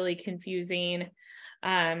can be really confusing.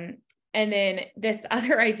 And then this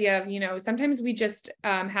other idea of, sometimes we just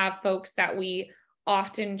have folks that we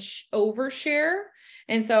often overshare.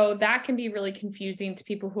 And so that can be really confusing to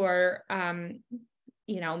people who are,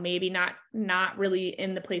 maybe not really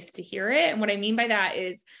in the place to hear it. And what I mean by that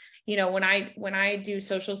is, when I do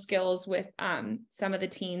social skills with some of the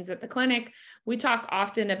teens at the clinic, we talk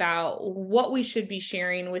often about what we should be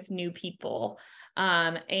sharing with new people.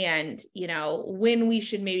 And, when we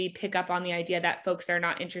should maybe pick up on the idea that folks are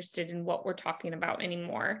not interested in what we're talking about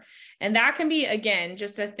anymore. And that can be, again,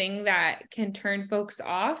 just a thing that can turn folks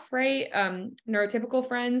off, right? Neurotypical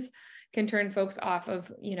friends can turn folks off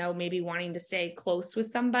of, maybe wanting to stay close with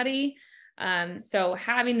somebody. So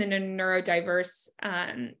having the neurodiverse,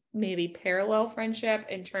 maybe parallel friendship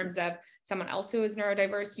in terms of someone else who is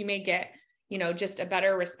neurodiverse, you may get, just a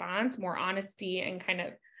better response, more honesty, and kind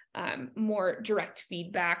of more direct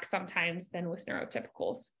feedback sometimes than with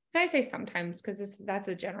neurotypicals. And I say sometimes because that's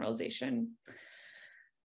a generalization.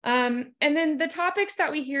 And then the topics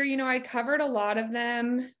that we hear, I covered a lot of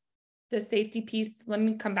them. The safety piece, let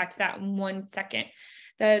me come back to that in 1 second.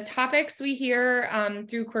 The topics we hear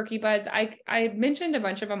through Quirky Buds, I mentioned a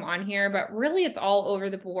bunch of them on here, but really it's all over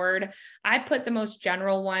the board. I put the most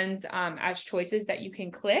general ones as choices that you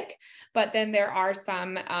can click, but then there are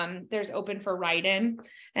some, there's open for write-in,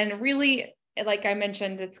 and really, like I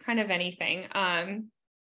mentioned, it's kind of anything.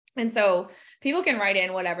 And so people can write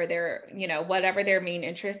in whatever their, whatever their main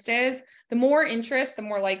interest is. The more interest, the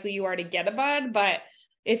more likely you are to get a bud. But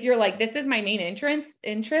if you're like, this is my main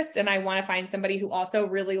interest, and I want to find somebody who also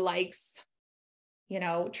really likes,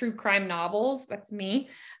 true crime novels, that's me.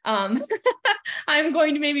 I'm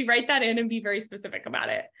going to maybe write that in and be very specific about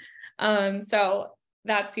it. So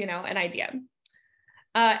that's, an idea.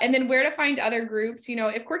 And then where to find other groups,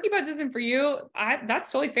 if Quirky Buds isn't for you,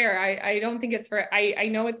 that's totally fair. I don't think it's for, I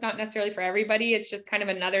know it's not necessarily for everybody. It's just kind of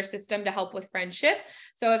another system to help with friendship.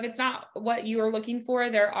 So if it's not what you are looking for,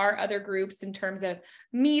 there are other groups in terms of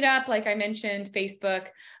Meetup, like I mentioned, Facebook.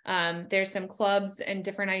 There's some clubs and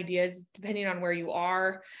different ideas depending on where you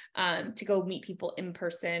are, to go meet people in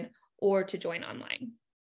person or to join online.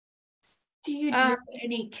 Do you do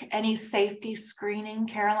any safety screening,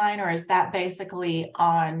 Caroline, or is that basically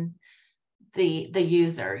on the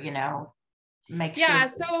user, make sure? Yeah,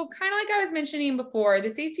 so kind of like I was mentioning before, the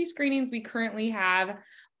safety screenings we currently have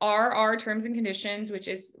are our terms and conditions, which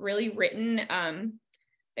is really written.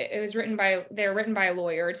 They're written by a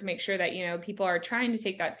lawyer to make sure that, people are trying to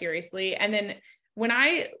take that seriously. And then when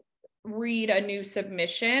I read a new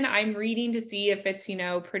submission, I'm reading to see if it's,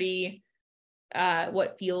 pretty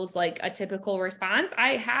what feels like a typical response.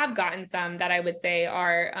 I have gotten some that I would say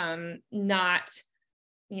are not,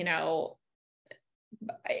 they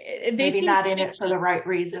maybe seem not in it for the right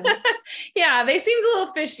reasons. Yeah, they seemed a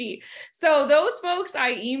little fishy. So those folks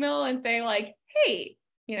I email and say like, hey,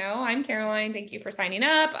 I'm Caroline. Thank you for signing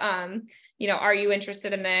up. Are you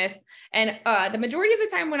interested in this? And the majority of the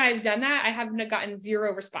time when I've done that, I have gotten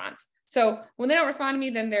zero response. So when they don't respond to me,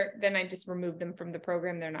 then I just remove them from the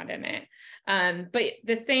program. They're not in it. But at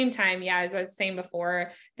the same time, yeah, as I was saying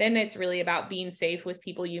before, then it's really about being safe with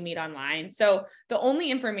people you meet online. So the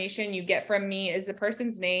only information you get from me is the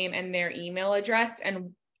person's name and their email address,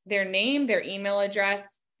 and their name, their email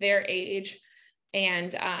address, their age,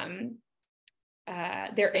 and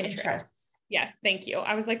their interests. Yes, thank you.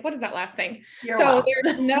 I was like, what is that last thing? You're welcome.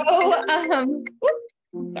 There's no,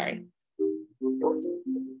 sorry.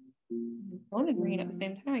 Phone and ringing at the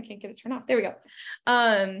same time. I can't get it turned off. There we go.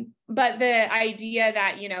 But the idea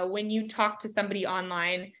that, when you talk to somebody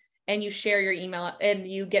online and you share your email and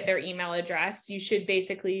you get their email address, you should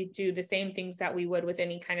basically do the same things that we would with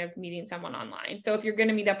any kind of meeting someone online. So if you're going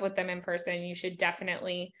to meet up with them in person, you should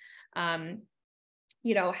definitely, have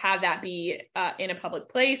that be in a public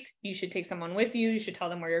place. You should take someone with you. You should tell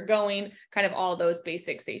them where you're going, kind of all those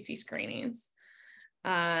basic safety screenings.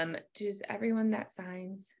 Does everyone that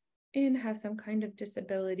signs in have some kind of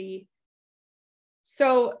disability?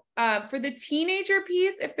 So for the teenager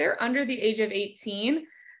piece, if they're under the age of 18,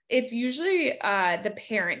 it's usually the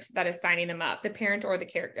parent that is signing them up, the parent or the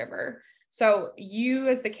caregiver. So you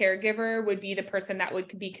as the caregiver would be the person that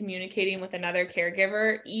would be communicating with another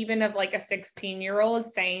caregiver, even of like a 16-year-old,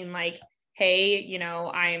 saying like, hey,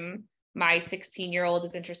 my 16-year-old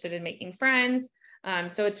is interested in making friends.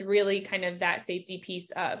 So it's really kind of that safety piece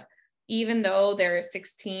of, even though they're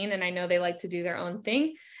 16 and I know they like to do their own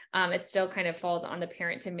thing, it still kind of falls on the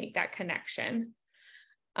parent to make that connection.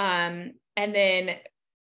 And then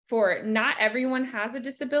for not everyone has a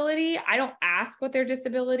disability, I don't ask what their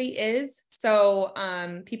disability is. So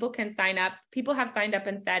people can sign up. People have signed up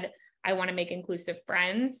and said, I want to make inclusive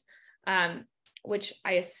friends, which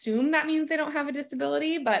I assume that means they don't have a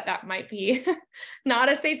disability, but that might be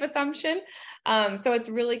not a safe assumption. So it's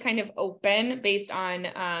really kind of open based on,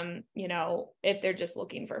 if they're just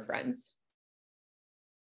looking for friends.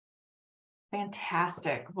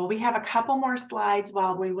 Fantastic. Well, we have a couple more slides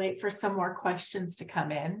while we wait for some more questions to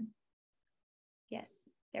come in. Yes,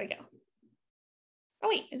 there we go. Oh,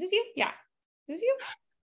 wait, is this you? Yeah, is this you?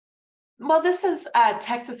 Well, this is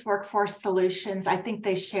Texas Workforce Solutions. I think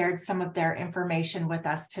they shared some of their information with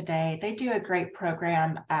us today. They do a great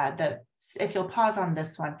program. If you'll pause on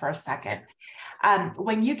this one for a second.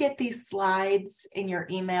 When you get these slides in your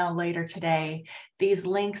email later today, these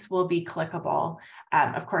links will be clickable.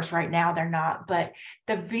 Of course, right now they're not, but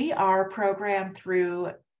the VR program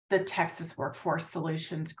through the Texas Workforce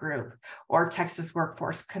Solutions Group or Texas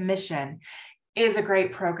Workforce Commission is a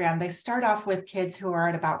great program. They start off with kids who are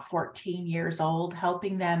at about 14 years old,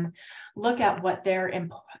 helping them look at what their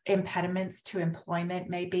impediments to employment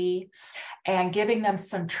may be and giving them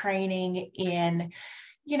some training in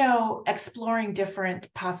exploring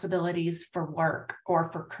different possibilities for work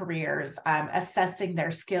or for careers, assessing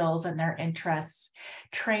their skills and their interests,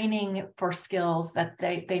 training for skills that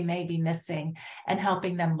they may be missing, and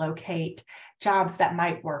helping them locate jobs that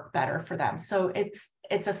might work better for them. So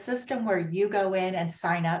it's a system where you go in and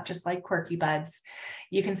sign up, just like Quirky Buds.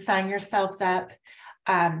 You can sign yourselves up.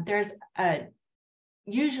 There's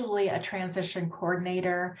usually a transition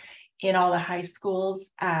coordinator in all the high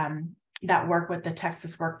schools that work with the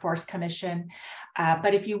Texas Workforce Commission.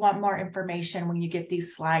 But if you want more information, when you get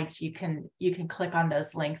these slides, you can click on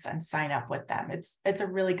those links and sign up with them. It's a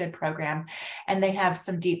really good program, and they have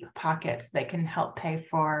some deep pockets that can help pay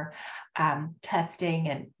for testing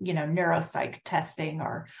and neuropsych testing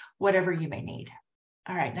or whatever you may need.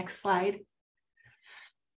 All right, next slide.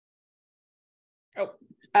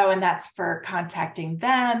 Oh, and that's for contacting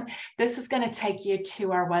them. This is going to take you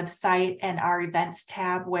to our website and our events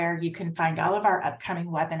tab, where you can find all of our upcoming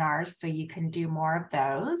webinars, so you can do more of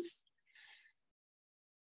those.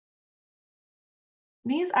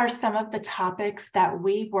 These are some of the topics that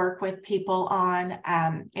we work with people on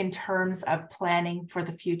in terms of planning for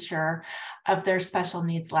the future of their special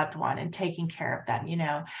needs loved one and taking care of them,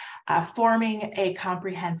 forming a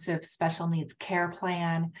comprehensive special needs care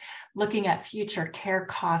plan, looking at future care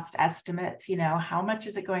cost estimates, how much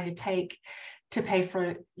is it going to take to pay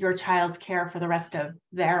for your child's care for the rest of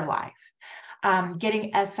their life.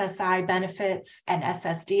 Getting SSI benefits and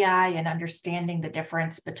SSDI and understanding the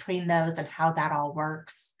difference between those and how that all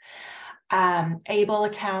works. ABLE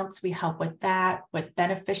accounts, we help with that, with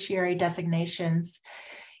beneficiary designations.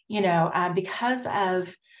 Because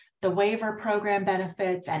of the waiver program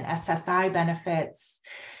benefits and SSI benefits,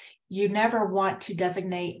 you never want to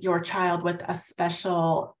designate your child with a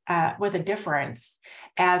special, with a difference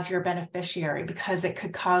as your beneficiary, because it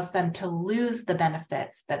could cause them to lose the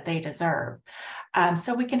benefits that they deserve.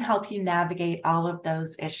 So we can help you navigate all of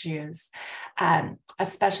those issues. A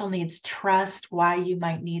special needs trust, why you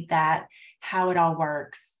might need that, how it all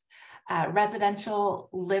works. Residential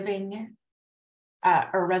living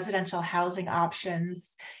or residential housing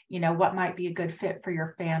options, what might be a good fit for your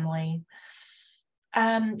family.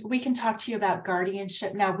 We can talk to you about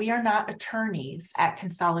guardianship. Now, we are not attorneys at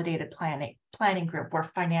Consolidated Planning Group. We're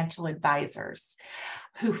financial advisors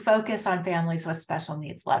who focus on families with special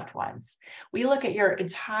needs loved ones. We look at your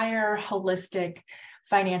entire holistic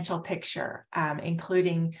financial picture,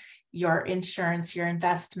 including your insurance, your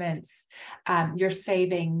investments, your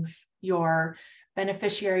savings, your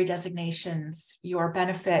beneficiary designations, your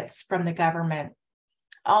benefits from the government,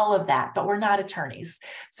 all of that, but we're not attorneys.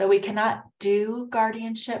 So we cannot do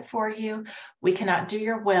guardianship for you. We cannot do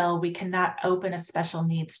your will. We cannot open a special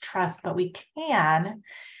needs trust, but we can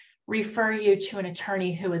refer you to an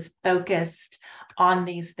attorney who is focused on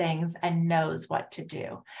these things and knows what to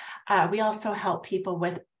do. We also help people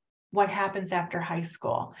with what happens after high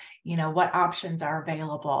school, what options are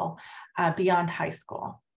available beyond high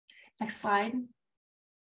school. Next slide.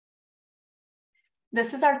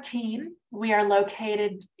 This is our team. We are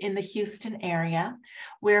located in the Houston area.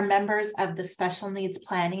 We're members of the Special Needs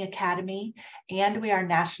Planning Academy, and we are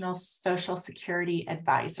National Social Security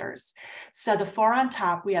Advisors. So the four on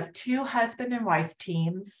top, we have two husband and wife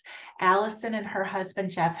teams. Allison and her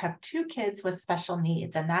husband, Jeff, have two kids with special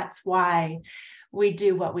needs, and that's why we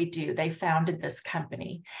do what we do. They founded this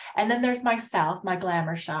company. And then there's myself, my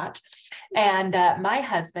glamour shot, and my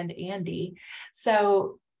husband, Andy.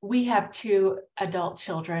 So we have two adult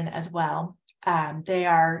children as well. They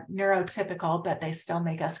are neurotypical, but they still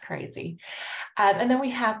make us crazy. And then we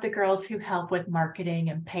have the girls who help with marketing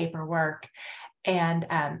and paperwork. And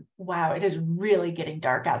wow, it is really getting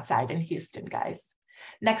dark outside in Houston, guys.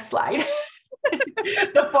 Next slide.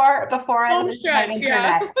 before I lose my internet.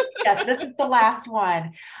 Yeah. Yes, this is the last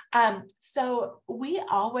one. So we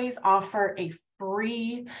always offer a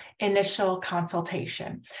free initial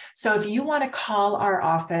consultation. So if you want to call our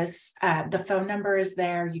office, the phone number is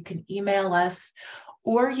there. You can email us,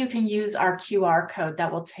 or you can use our QR code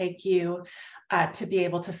that will take you to be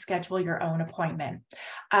able to schedule your own appointment.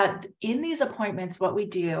 In these appointments, what we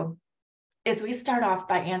do is we start off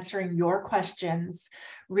by answering your questions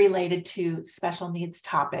related to special needs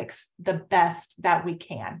topics the best that we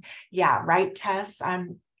can. Yeah, right, Tess?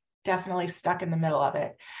 I'm definitely stuck in the middle of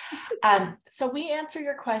it. So we answer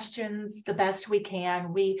your questions the best we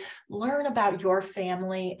can. We learn about your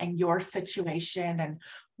family and your situation and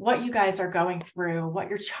what you guys are going through, what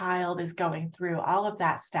your child is going through, all of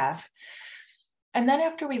that stuff. And then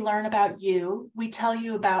after we learn about you, we tell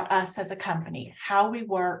you about us as a company, how we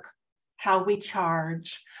work, how we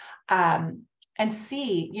charge, and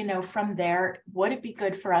see, from there, would it be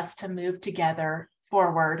good for us to move together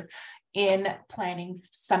forward in planning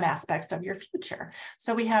some aspects of your future.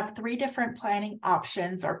 So we have 3 different planning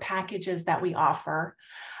options or packages that we offer.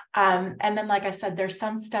 And then, like I said, there's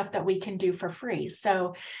some stuff that we can do for free.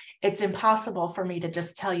 So it's impossible for me to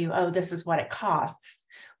just tell you, oh, this is what it costs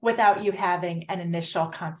without you having an initial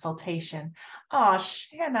consultation. Oh,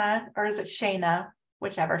 Shanna, or is it Shayna?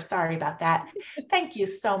 Whichever, sorry about that. Thank you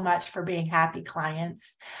so much for being happy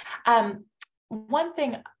clients. Other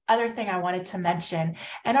thing I wanted to mention,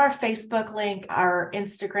 and our Facebook link, our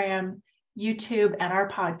Instagram, YouTube, and our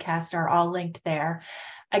podcast are all linked there.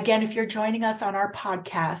 Again, if you're joining us on our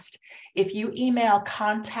podcast, if you email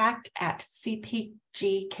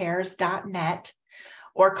contact@cpgcares.net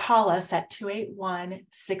or call us at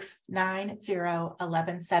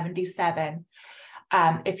 281-690-1177.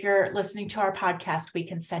 If you're listening to our podcast, we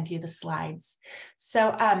can send you the slides.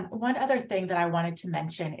 So one other thing that I wanted to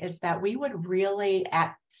mention is that we would really,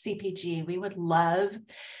 at CPG, we would love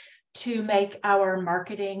to make our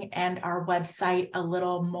marketing and our website a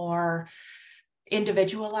little more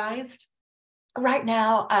individualized. Right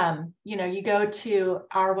now, you go to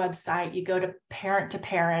our website, you go to Parent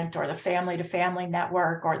or the Family to Family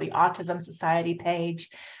Network or the Autism Society page.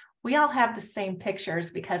 We all have the same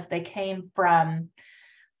pictures because they came from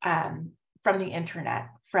the internet,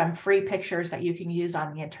 from free pictures that you can use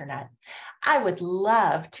on the internet. I would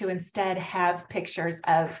love to instead have pictures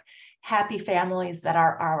of happy families that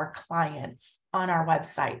are our clients on our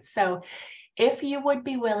website. So if you would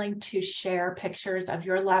be willing to share pictures of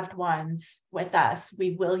your loved ones with us,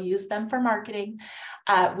 we will use them for marketing.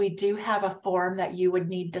 We do have a form that you would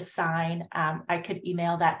need to sign. I could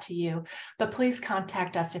email that to you, but please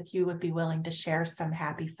contact us if you would be willing to share some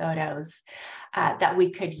happy photos that we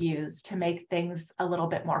could use to make things a little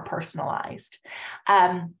bit more personalized.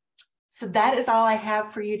 So that is all I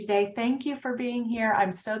have for you today. Thank you for being here.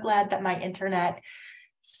 I'm so glad that my internet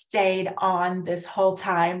stayed on this whole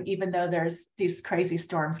time, even though there's these crazy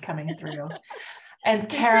storms coming through. And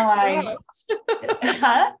Caroline,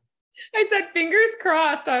 huh? I said, fingers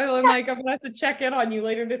crossed. I'm like, I'm gonna have to check in on you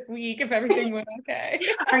later this week if everything went okay.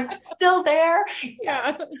 Are you still there?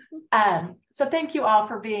 Yeah. So thank you all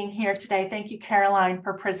for being here today. Thank you, Caroline,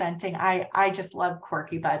 for presenting. I just love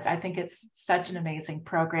Quirky Buds. I think it's such an amazing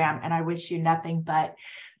program, and I wish you nothing but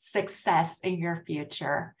success in your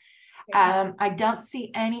future. I don't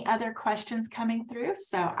see any other questions coming through,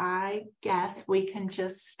 so I guess we can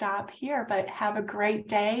just stop here, but have a great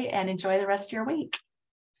day and enjoy the rest of your week.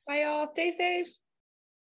 Bye, y'all. Stay safe.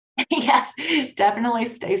 Yes, definitely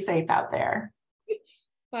stay safe out there.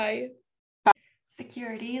 Bye.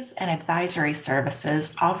 Securities and advisory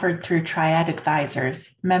services offered through Triad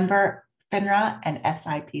Advisors, member FINRA and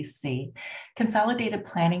SIPC, Consolidated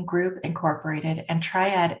Planning Group Incorporated, and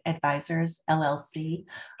Triad Advisors LLC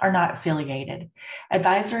are not affiliated.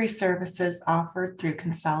 Advisory services offered through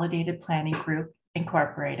Consolidated Planning Group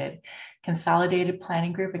Incorporated. Consolidated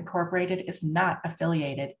Planning Group Incorporated is not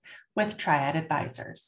affiliated with Triad Advisors.